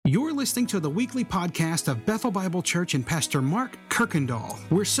You're listening to the weekly podcast of Bethel Bible Church and Pastor Mark Kirkendall.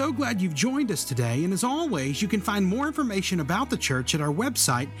 We're so glad you've joined us today, and as always, you can find more information about the church at our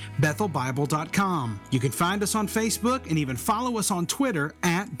website, bethelbible.com. You can find us on Facebook and even follow us on Twitter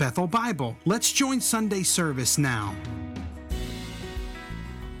at Bethel Bible. Let's join Sunday service now.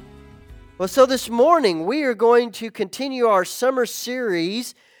 Well, so this morning we are going to continue our summer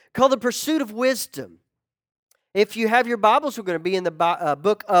series called The Pursuit of Wisdom. If you have your Bibles, we're going to be in the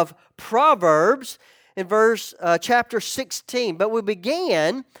book of Proverbs in chapter 16. But we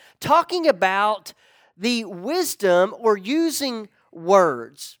began talking about the wisdom or using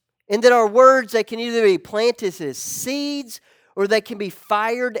words. And that our words, they can either be planted as seeds or they can be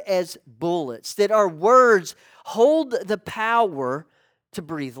fired as bullets. That our words hold the power to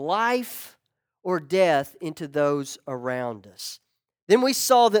breathe life or death into those around us. Then we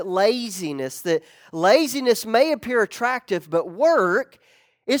saw that laziness may appear attractive, but work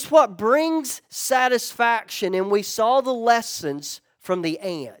is what brings satisfaction. And we saw the lessons from the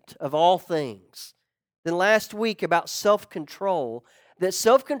ant of all things. Then last week about self-control, that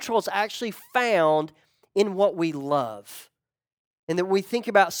self-control is actually found in what we love. And that when we think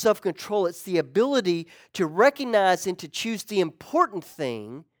about self-control, it's the ability to recognize and to choose the important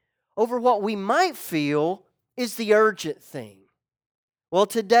thing over what we might feel is the urgent thing. Well,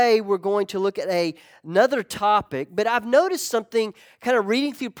 today we're going to look at another topic, but I've noticed something kind of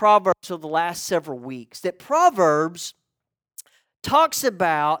reading through Proverbs over the last several weeks, that Proverbs talks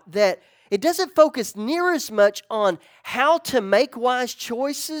about that it doesn't focus near as much on how to make wise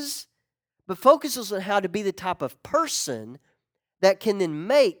choices, but focuses on how to be the type of person that can then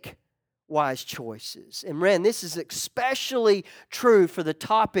make wise choices. And man, this is especially true for the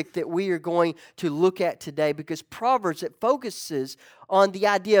topic that we are going to look at today, because Proverbs, it focuses on the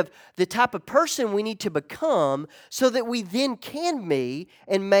idea of the type of person we need to become so that we then can be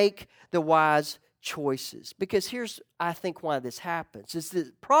and make the wise choices. Because here's, I think, why this happens, is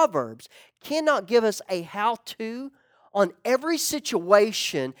that Proverbs cannot give us a how-to on every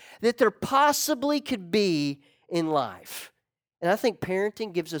situation that there possibly could be in life. And I think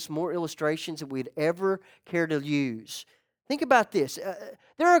parenting gives us more illustrations than we'd ever care to use. Think about this.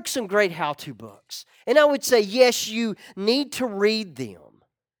 There are some great how-to books. And I would say, yes, you need to read them.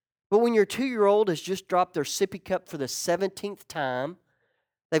 But when your 2-year-old has just dropped their sippy cup for the 17th time,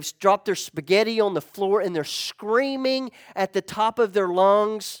 they've dropped their spaghetti on the floor, and they're screaming at the top of their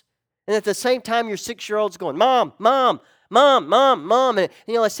lungs, and at the same time, your 6-year-old's going, Mom, Mom, Mom, Mom, Mom. And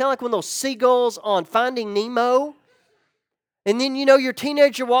they sound like one of those seagulls on Finding Nemo. And then, your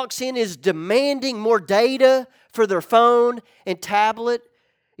teenager walks in, is demanding more data for their phone and tablet.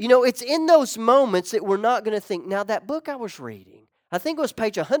 It's in those moments that we're not going to think, now that book I was reading, I think it was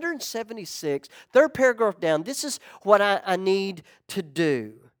page 176, third paragraph down, this is what I need to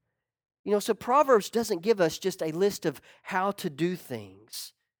do. So Proverbs doesn't give us just a list of how to do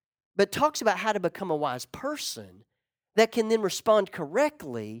things, but talks about how to become a wise person that can then respond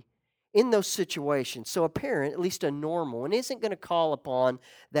correctly in those situations. So a parent, at least a normal one, isn't going to call upon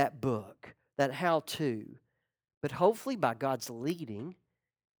that book, that how-to. But hopefully by God's leading,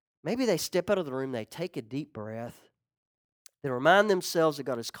 maybe they step out of the room, they take a deep breath, they remind themselves that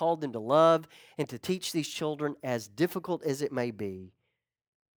God has called them to love and to teach these children, as difficult as it may be.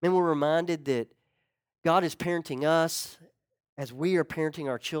 And we're reminded that God is parenting us as we are parenting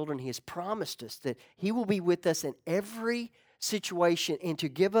our children. He has promised us that He will be with us in every situation and to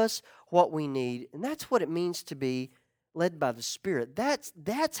give us what we need. And that's what it means to be led by the Spirit.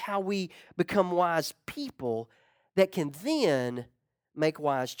 That's how we become wise people that can then make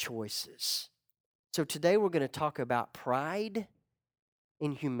wise choices. So today we're going to talk about pride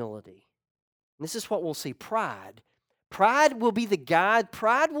and humility. And this is what we'll see. Pride will be the guide.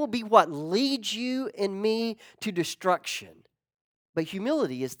 Pride will be what leads you and me to destruction. But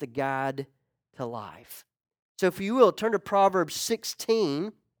humility is the guide to life. So if you will, turn to Proverbs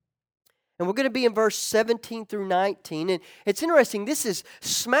 16, and we're going to be in verse 17 through 19. And it's interesting, this is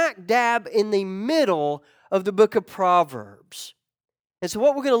smack dab in the middle of the book of Proverbs. And so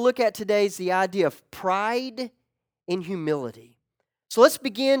what we're going to look at today is the idea of pride and humility. So let's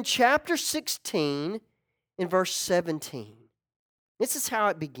begin chapter 16 in verse 17. This is how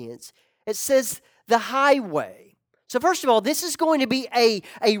it begins. It says, the highway. So first of all, this is going to be a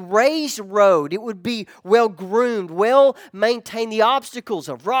raised road. It would be well-groomed, well-maintained. The obstacles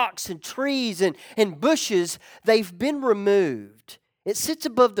of rocks and trees and bushes, they've been removed. It sits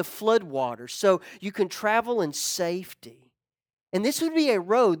above the floodwaters, so you can travel in safety. And this would be a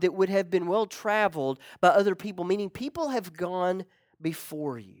road that would have been well-traveled by other people, meaning people have gone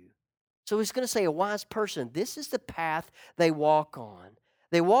before you. So he's going to say a wise person, this is the path they walk on.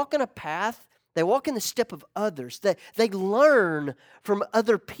 They walk in a path, they walk in the step of others. They learn from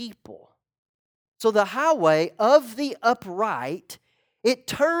other people. So the highway of the upright, it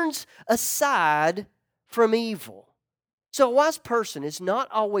turns aside from evil. So a wise person is not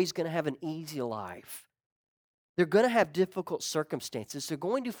always going to have an easy life. They're going to have difficult circumstances. They're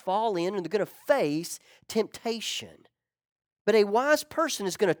going to fall in and they're going to face temptation. But a wise person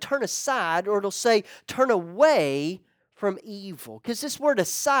is going to turn aside, or it'll say turn away from evil. Because this word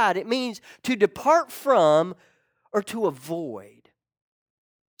aside, it means to depart from or to avoid.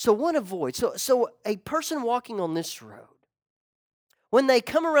 So one avoid. So a person walking on this road, when they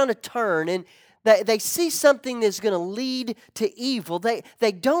come around a turn and they see something that's going to lead to evil,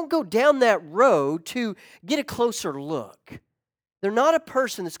 they don't go down that road to get a closer look. They're not a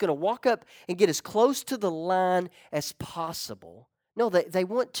person that's going to walk up and get as close to the line as possible. No, they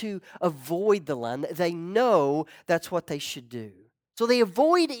want to avoid the line. They know that's what they should do. So they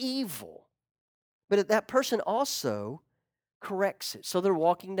avoid evil. But that person also corrects it. So they're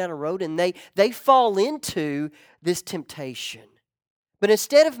walking down a road and they fall into this temptation. But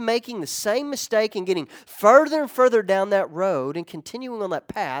instead of making the same mistake and getting further and further down that road and continuing on that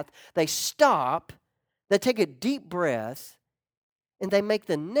path, they stop, they take a deep breath, and they make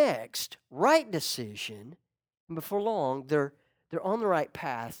the next right decision. And before long, they're on the right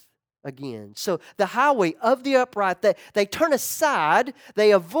path again. So the highway of the upright, they turn aside,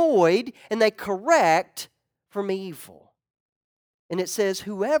 they avoid, and they correct from evil. And it says,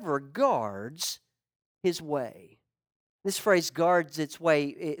 whoever guards his way. This phrase, guards its way,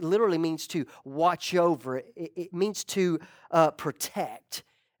 it literally means to watch over. It means to protect.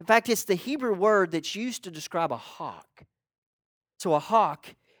 In fact, it's the Hebrew word that's used to describe a hawk. So a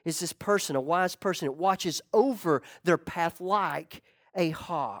hawk is this person, a wise person that watches over their path like a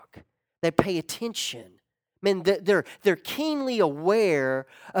hawk. They pay attention. They're keenly aware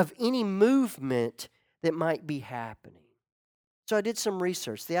of any movement that might be happening. So I did some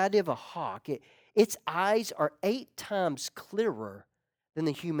research. The idea of a hawk, its eyes are 8 times clearer than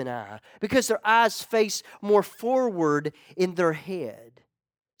the human eye because their eyes face more forward in their head.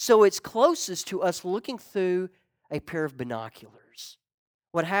 So it's closest to us looking through a pair of binoculars.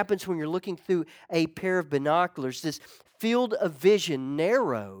 What happens when you're looking through a pair of binoculars, this field of vision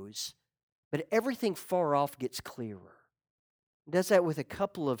narrows, but everything far off gets clearer. It does that with a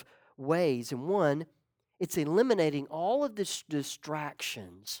couple of ways. And one, it's eliminating all of the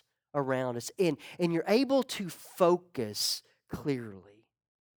distractions around us, and you're able to focus clearly.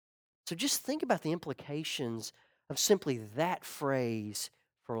 So just think about the implications of simply that phrase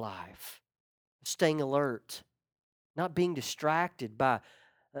for life. Staying alert, not being distracted by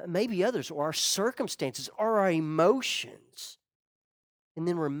maybe others or our circumstances or our emotions, and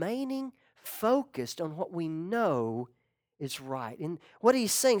then remaining focused on what we know is right. And what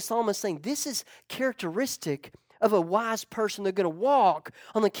he's saying, Solomon's saying, this is characteristic of a wise person. They're going to walk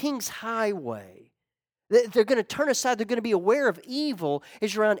on the king's highway. They're going to turn aside. They're going to be aware of evil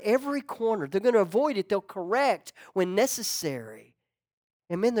is around every corner. They're going to avoid it. They'll correct when necessary.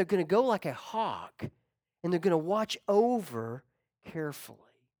 And then they're going to go like a hawk, and they're going to watch over carefully.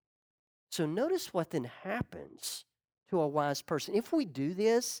 So notice what then happens to a wise person. If we do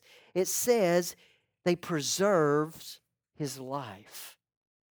this, it says they preserves his life.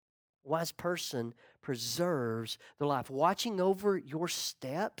 A wise person preserves their life. Watching over your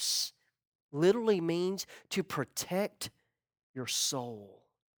steps literally means to protect your soul.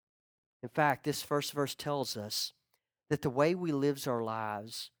 In fact, this first verse tells us that the way we live our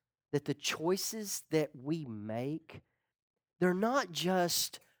lives, that the choices that we make, they're not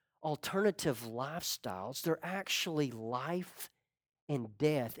just alternative lifestyles, they're actually life and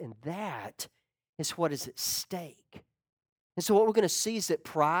death, and that is what is at stake. And so what we're going to see is that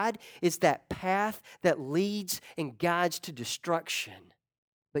pride is that path that leads and guides to destruction.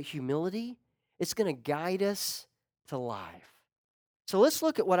 But humility, it's going to guide us to life. So let's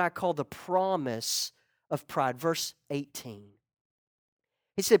look at what I call the promise of pride. Verse 18.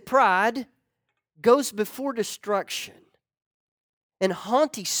 He said, pride goes before destruction, and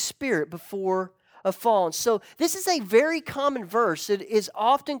haughty spirit before a fall. And so this is a very common verse. It is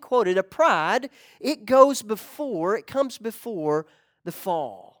often quoted. A pride, it comes before the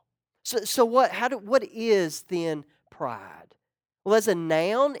fall. So what is then pride? Well, as a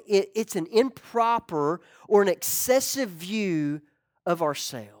noun, it's an improper or an excessive view of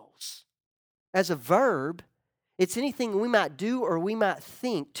ourselves. As a verb, it's anything we might do or we might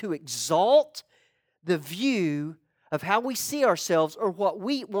think to exalt the view of how we see ourselves or what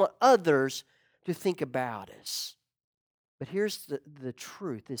we want others to think about us. But here's the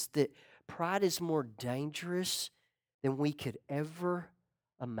truth, is that pride is more dangerous than we could ever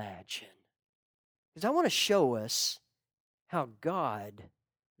imagine. Because I want to show us how God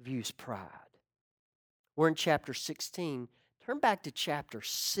views pride. We're in chapter 16. Turn back to chapter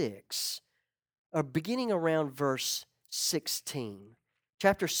 6, or beginning around verse 16.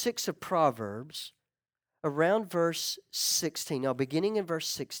 Chapter 6 of Proverbs, around verse 16. Now, beginning in verse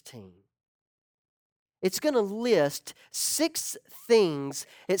 16. It's going to list 6 things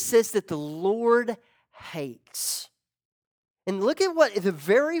it says that the Lord hates. And look at what the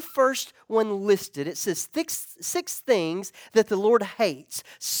very first one listed. It says six things that the Lord hates.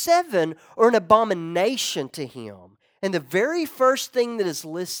 7 are an abomination to him. And the very first thing that is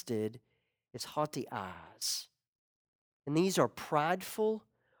listed is haughty eyes. And these are prideful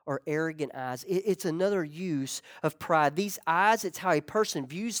or arrogant eyes. It's another use of pride. These eyes, it's how a person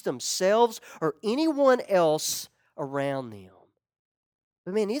views themselves or anyone else around them.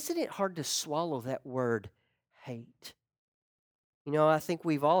 But man, isn't it hard to swallow that word hate? You know, I think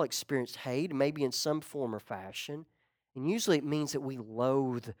we've all experienced hate, maybe in some form or fashion. And usually it means that we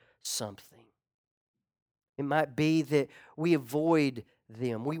loathe something. It might be that we avoid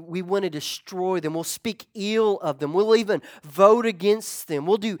them. We want to destroy them. We'll speak ill of them. We'll even vote against them.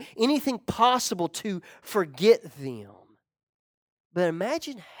 We'll do anything possible to forget them. But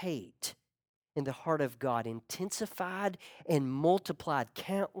imagine hate in the heart of God, intensified and multiplied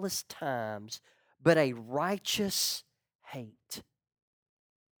countless times, but a righteous hate.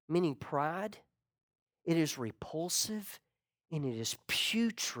 Meaning pride, it is repulsive and it is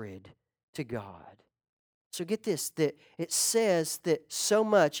putrid to God. So get this, that it says that so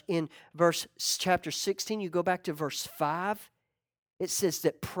much in chapter 16, you go back to verse 5, it says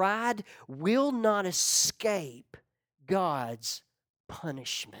that pride will not escape God's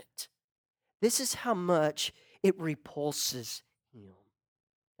punishment. This is how much it repulses him.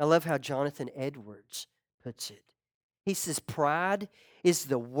 I love how Jonathan Edwards puts it. He says, pride is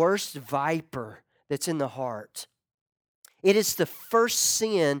the worst viper that's in the heart. It is the first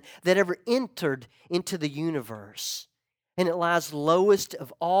sin that ever entered into the universe. And it lies lowest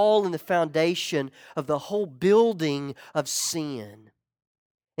of all in the foundation of the whole building of sin.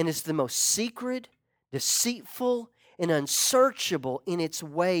 And it's the most secret, deceitful, and unsearchable in its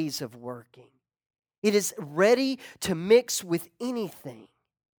ways of working. It is ready to mix with anything,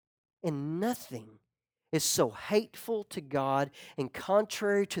 and nothing is so hateful to God and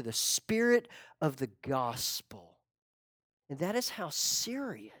contrary to the spirit of the gospel. And that is how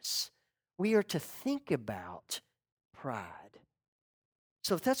serious we are to think about pride.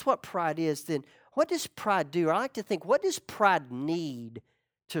 So if that's what pride is, then what does pride do? I like to think, what does pride need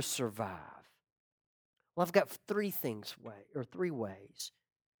to survive? Well, I've got three ways.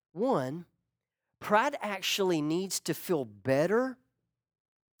 One, pride actually needs to feel better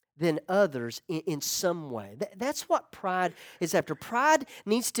than others in some way. That's what pride is after. Pride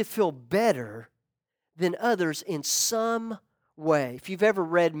needs to feel better than others in some way. If you've ever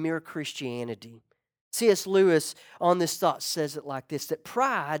read Mere Christianity, C.S. Lewis on this thought says it like this, that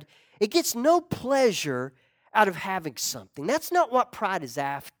pride, it gets no pleasure out of having something. That's not what pride is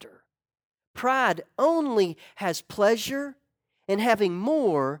after. Pride only has pleasure in having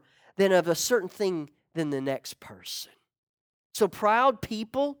more than of a certain thing than the next person. So proud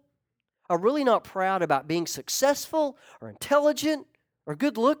people are really not proud about being successful or intelligent or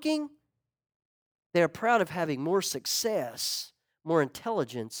good looking. They are proud of having more success, more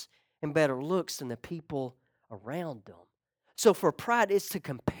intelligence, and better looks than the people around them. So for pride, it's the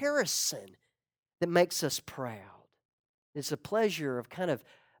comparison that makes us proud. It's a pleasure of kind of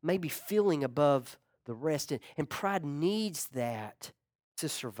maybe feeling above the rest. And pride needs that to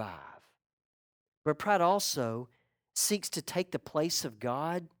survive. But pride also seeks to take the place of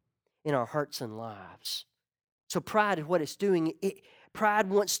God in our hearts and lives. So pride, what it's doing, pride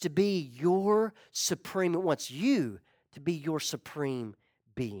wants to be your supreme. It wants you to be your supreme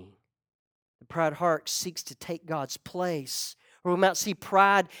being. The proud heart seeks to take God's place. Or we might see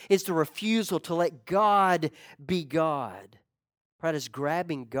pride is the refusal to let God be God. Pride is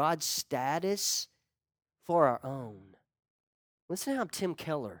grabbing God's status for our own. Listen to how Tim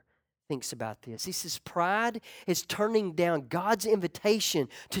Keller thinks about this. He says, pride is turning down God's invitation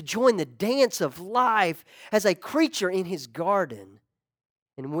to join the dance of life as a creature in his garden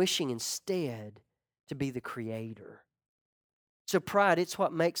and wishing instead to be the creator. So pride, it's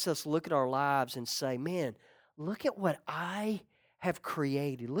what makes us look at our lives and say, man, look at what I have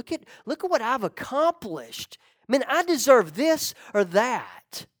created. Look at what I've accomplished. Man, I deserve this or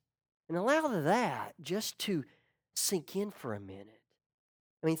that. And allow that just to sink in for a minute.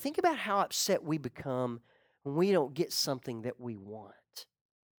 I mean, think about how upset we become when we don't get something that we want.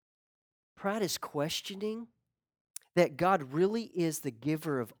 Pride is questioning that God really is the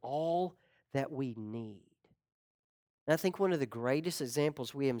giver of all that we need. And I think one of the greatest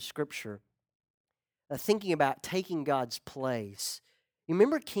examples we have in Scripture, thinking about taking God's place, you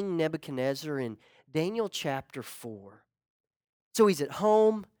remember King Nebuchadnezzar in Daniel chapter 4? So he's at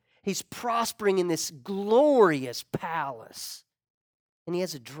home, he's prospering in this glorious palace, and he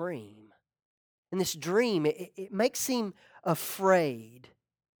has a dream. And this dream, it makes him afraid.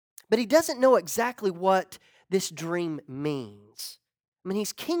 But he doesn't know exactly what this dream means. I mean,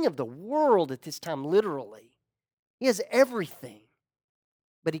 he's king of the world at this time, literally. He has everything,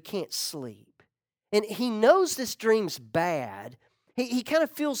 but he can't sleep. And he knows this dream's bad. He kind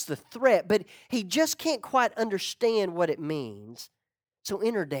of feels the threat, but he just can't quite understand what it means. So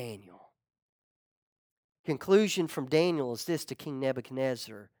enter Daniel. Conclusion from Daniel is this to King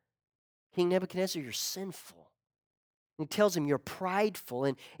Nebuchadnezzar. King Nebuchadnezzar, you're sinful. He tells him you're prideful.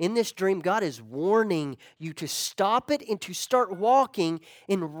 And in this dream, God is warning you to stop it and to start walking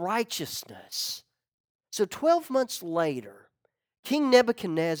in righteousness. So 12 months later, King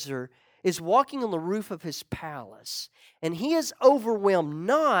Nebuchadnezzar is walking on the roof of his palace, and he is overwhelmed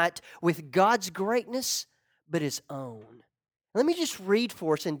not with God's greatness, but his own. Let me just read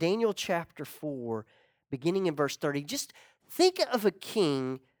for us in Daniel chapter 4, beginning in verse 30. Just think of a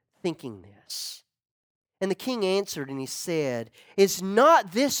king thinking this. And the king answered and he said, "Is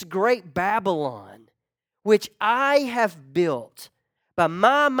not this great Babylon, which I have built by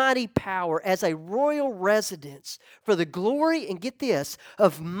my mighty power as a royal residence for the glory," and get this,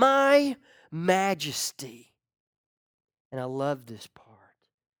 "of my majesty"? And I love this part.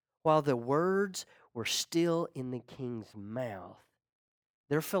 While the words were still in the king's mouth,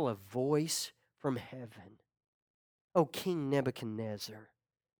 there fell a voice from heaven. "O King Nebuchadnezzar,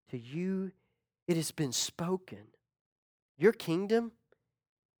 to you it has been spoken. Your kingdom,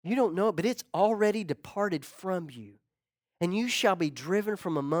 you don't know it, but it's already departed from you. And you shall be driven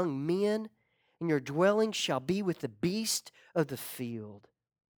from among men, and your dwelling shall be with the beast of the field.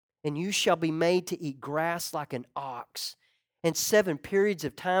 And you shall be made to eat grass like an ox. And 7 periods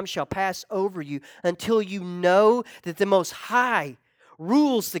of time shall pass over you until you know that the Most High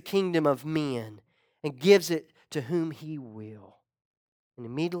rules the kingdom of men and gives it to whom he will." And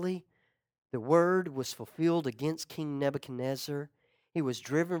immediately the word was fulfilled against King Nebuchadnezzar. He was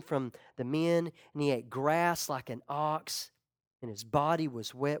driven from the men, and he ate grass like an ox, and his body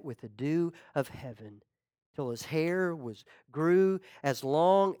was wet with the dew of heaven, till his hair grew as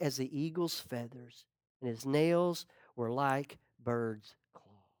long as the eagle's feathers, and his nails were like birds'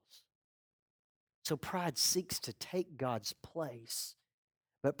 claws. So pride seeks to take God's place,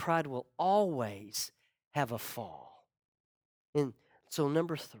 but pride will always have a fall. And so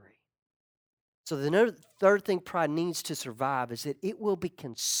number 3. So the third thing pride needs to survive is that it will be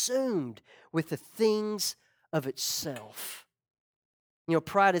consumed with the things of itself. You know,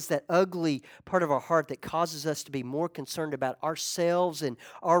 pride is that ugly part of our heart that causes us to be more concerned about ourselves and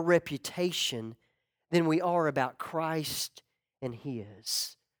our reputation than we are about Christ and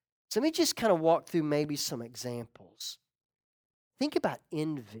His. So let me just kind of walk through maybe some examples. Think about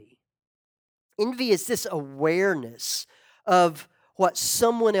envy. Envy is this awareness of what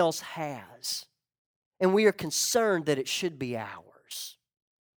someone else has, and we are concerned that it should be ours.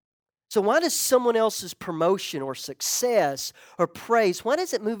 So why does someone else's promotion or success or praise, why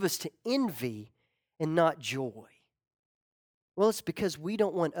does it move us to envy and not joy? Well, it's because we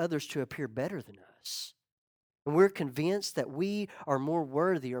don't want others to appear better than us. And we're convinced that we are more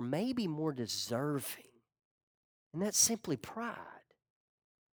worthy or maybe more deserving. And that's simply pride.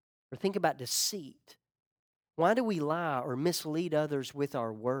 Or think about deceit. Why do we lie or mislead others with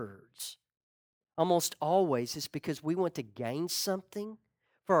our words? Almost always it's because we want to gain something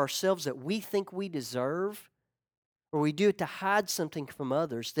for ourselves that we think we deserve, or we do it to hide something from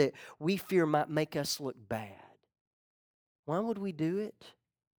others that we fear might make us look bad. Why would we do it?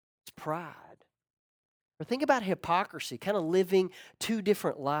 It's pride. Or think about hypocrisy, kind of living 2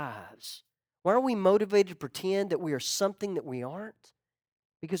 different lives. Why are we motivated to pretend that we are something that we aren't?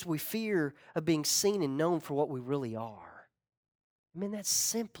 Because we fear of being seen and known for what we really are. I mean, that's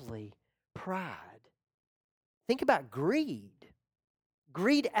simply pride. Think about greed.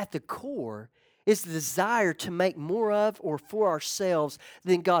 Greed at the core is the desire to make more of or for ourselves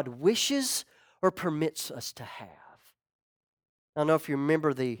than God wishes or permits us to have. I don't know if you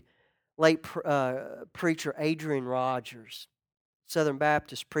remember the late preacher Adrian Rogers, Southern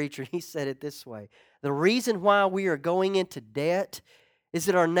Baptist preacher. He said it this way: the reason why we are going into debt is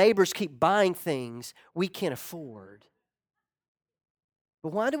that our neighbors keep buying things we can't afford.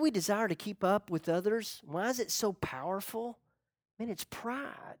 But why do we desire to keep up with others? Why is it so powerful? Man, it's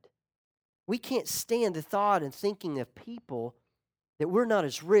pride. We can't stand the thought and thinking of people that we're not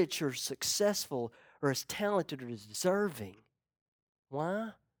as rich or successful or as talented or as deserving.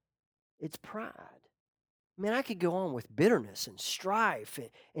 Why? It's pride. Man, I could go on with bitterness and strife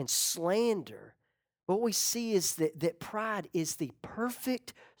and slander. What we see is that pride is the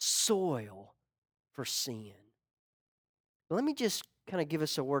perfect soil for sin. But let me just kind of give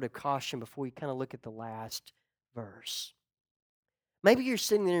us a word of caution before we kind of look at the last verse. Maybe you're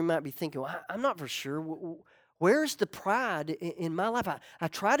sitting there and you might be thinking, well, I'm not for sure. Where's the pride in my life? I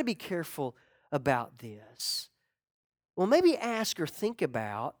try to be careful about this. Well, maybe ask or think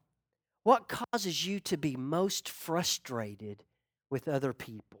about what causes you to be most frustrated with other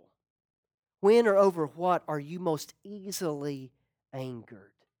people. When or over what are you most easily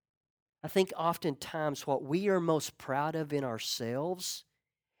angered? I think oftentimes what we are most proud of in ourselves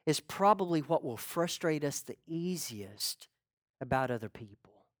is probably what will frustrate us the easiest about other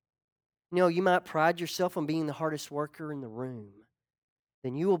people. You know, you might pride yourself on being the hardest worker in the room.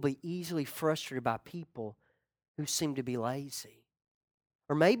 Then you will be easily frustrated by people who seem to be lazy.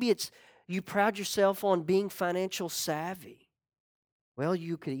 Or maybe it's you pride yourself on being financial savvy. Well,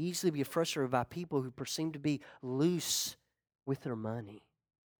 you could easily be frustrated by people who seem to be loose with their money.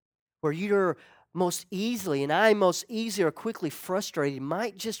 Where you're most easily, and I most easily or quickly frustrated,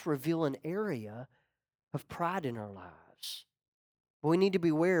 might just reveal an area of pride in our lives. But we need to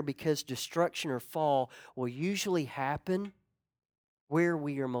beware because destruction or fall will usually happen where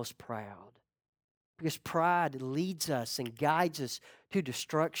we are most proud. Because pride leads us and guides us to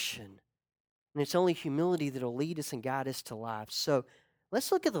destruction. And it's only humility that will lead us and guide us to life. So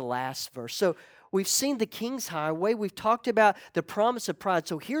let's look at the last verse. So we've seen the King's Highway. We've talked about the promise of pride.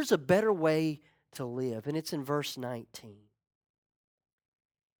 So here's a better way to live. And it's in verse 19.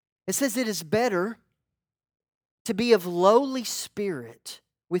 It says, "It is better to be of lowly spirit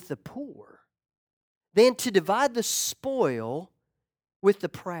with the poor than to divide the spoil with the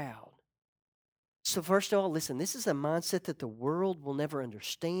proud." So first of all, listen, this is a mindset that the world will never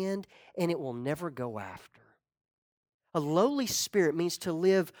understand and it will never go after. A lowly spirit means to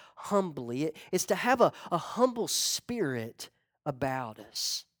live humbly. It's to have a humble spirit about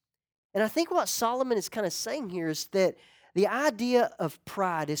us. And I think what Solomon is kind of saying here is that the idea of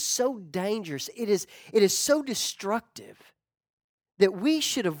pride is so dangerous, it is so destructive that we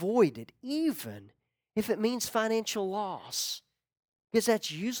should avoid it, even if it means financial loss. Because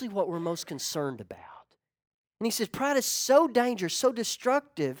that's usually what we're most concerned about. And he says pride is so dangerous, so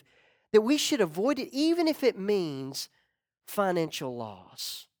destructive, that we should avoid it even if it means financial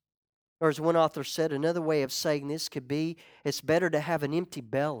loss. Or as one author said, another way of saying this could be, it's better to have an empty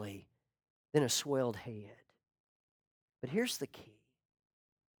belly than a swelled head. But here's the key.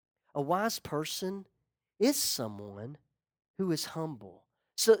 A wise person is someone who is humble.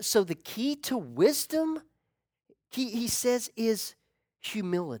 So the key to wisdom, he says, is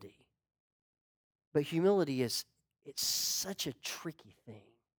humility. But humility it's such a tricky thing.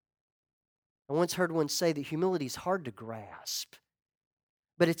 I once heard one say that humility is hard to grasp,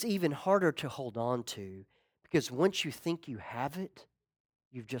 but it's even harder to hold on to because once you think you have it,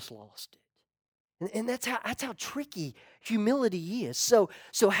 you've just lost it. And that's how tricky humility is. So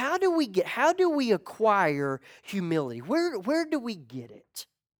how do we acquire humility? Where do we get it?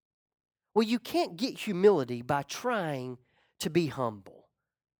 Well, you can't get humility by trying to be humble.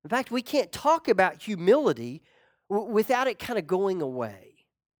 In fact, we can't talk about humility without it kind of going away.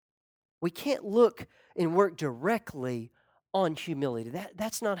 We can't look and work directly on humility.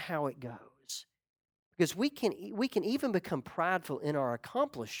 That's not how it goes. Because we can even become prideful in our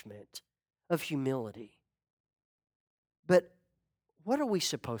accomplishment of humility. But what are we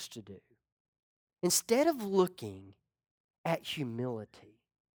supposed to do? Instead of looking at humility,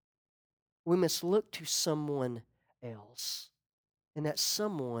 we must look to someone else. And that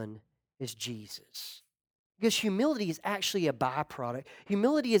someone is Jesus. Because humility is actually a byproduct.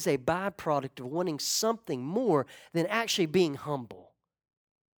 Humility is a byproduct of wanting something more than actually being humble.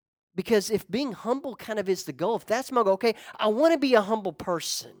 Because if being humble kind of is the goal, if that's my goal, okay, I want to be a humble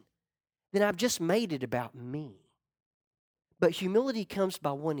person, then I've just made it about me. But humility comes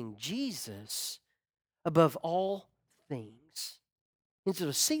by wanting Jesus above all things. And so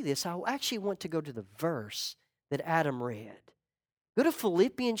to see this, I actually want to go to the verse that Adam read. Go to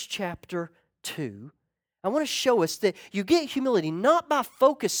Philippians chapter 2. I want to show us that you get humility not by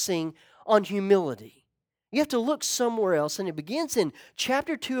focusing on humility. You have to look somewhere else, and it begins in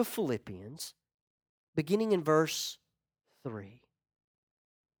chapter 2 of Philippians, beginning in verse 3.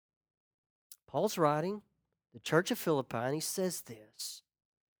 Paul's writing the church of Philippi, and he says this: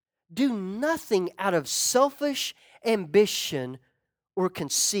 "Do nothing out of selfish ambition or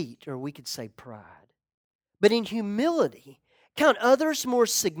conceit, or we could say pride. But in humility, count others more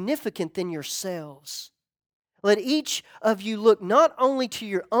significant than yourselves. Let each of you look not only to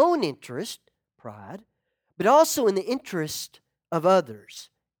your own interest, pride, but also in the interest of others,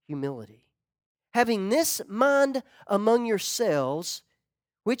 humility. Having this mind among yourselves,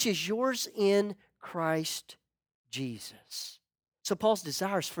 which is yours in Christ Jesus. So Paul's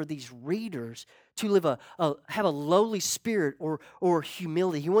desires for these readers to live have a lowly spirit or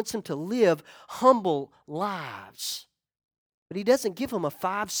humility. He wants them to live humble lives. But he doesn't give them a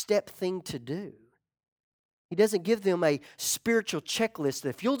 5-step thing to do. He doesn't give them a spiritual checklist that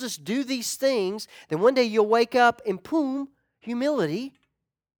if you'll just do these things, then one day you'll wake up and boom, humility.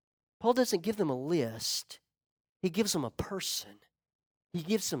 Paul doesn't give them a list. He gives them a person. He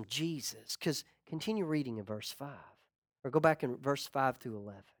gives them Jesus. Because continue reading in verse 5. Or go back in verse 5 through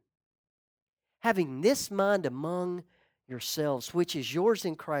 11. Having this mind among yourselves, which is yours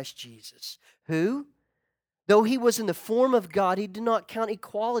in Christ Jesus, who, though he was in the form of God, he did not count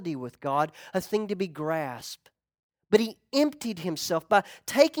equality with God a thing to be grasped. But he emptied himself by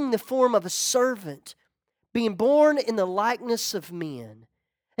taking the form of a servant, being born in the likeness of men.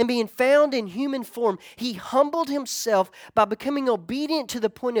 And being found in human form, he humbled himself by becoming obedient to the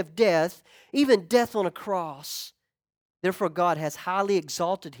point of death, even death on a cross. Therefore God has highly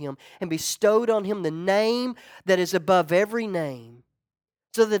exalted him and bestowed on him the name that is above every name.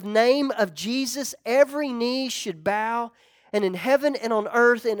 So the name of Jesus every knee should bow, and in heaven and on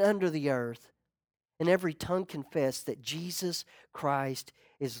earth and under the earth, and every tongue confess that Jesus Christ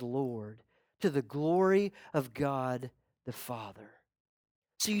is Lord, to the glory of God the Father.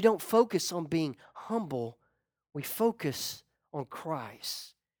 So you don't focus on being humble, we focus on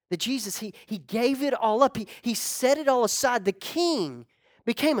Christ. That Jesus, he gave it all up. He set it all aside. The king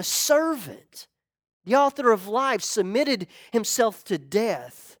became a servant. The author of life submitted himself to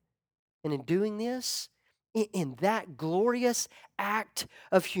death. And in doing this, in that glorious act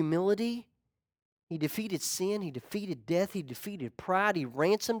of humility, he defeated sin, he defeated death, he defeated pride, he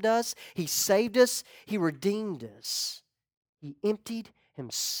ransomed us, he saved us, he redeemed us. He emptied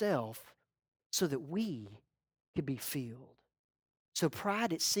himself so that we could be filled. So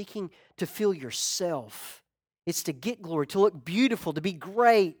pride, it's seeking to fill yourself. It's to get glory, to look beautiful, to be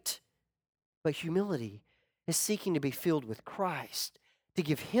great. But humility is seeking to be filled with Christ, to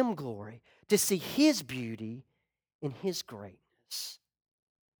give him glory, to see his beauty in his greatness.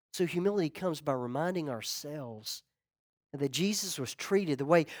 So humility comes by reminding ourselves that Jesus was treated the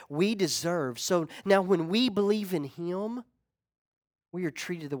way we deserve. So now when we believe in him, we are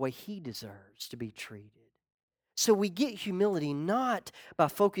treated the way he deserves to be treated. So we get humility not by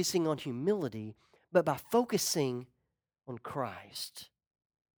focusing on humility, but by focusing on Christ.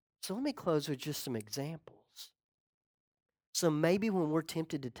 So let me close with just some examples. So maybe when we're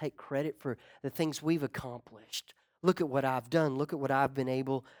tempted to take credit for the things we've accomplished, look at what I've done, look at what I've been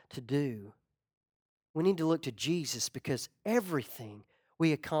able to do. We need to look to Jesus because everything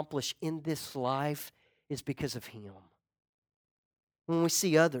we accomplish in this life is because of him. When we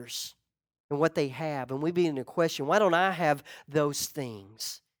see others and what they have, and we begin to question, why don't I have those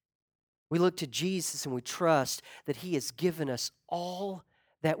things? We look to Jesus and we trust that he has given us all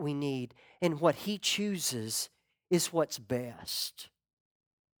that we need, and what he chooses is what's best.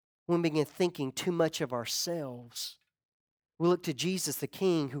 When we begin thinking too much of ourselves, we look to Jesus, the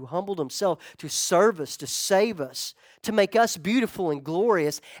King, who humbled himself to serve us, to save us, to make us beautiful and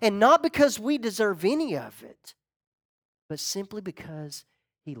glorious, and not because we deserve any of it, but simply because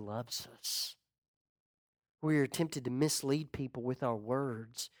he loves us. We are tempted to mislead people with our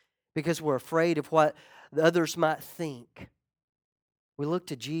words because we're afraid of what the others might think. We look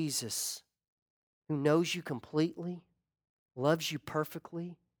to Jesus, who knows you completely, loves you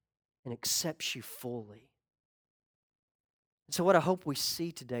perfectly, and accepts you fully. And so what I hope we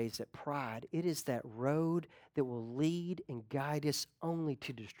see today is that pride, it is that road that will lead and guide us only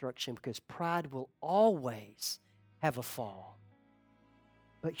to destruction, because pride will always have a fall.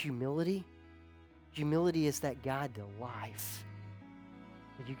 But humility is that guide to life.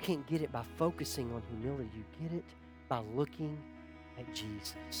 And you can't get it by focusing on humility. You get it by looking at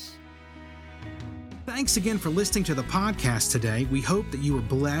Jesus. Thanks again for listening to the podcast today. We hope that you were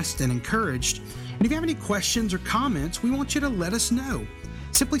blessed and encouraged. And if you have any questions or comments, we want you to let us know.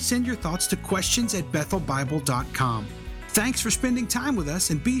 Simply send your thoughts to questions@bethelbible.com. Thanks for spending time with us,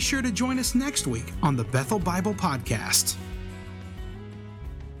 and be sure to join us next week on the Bethel Bible Podcast.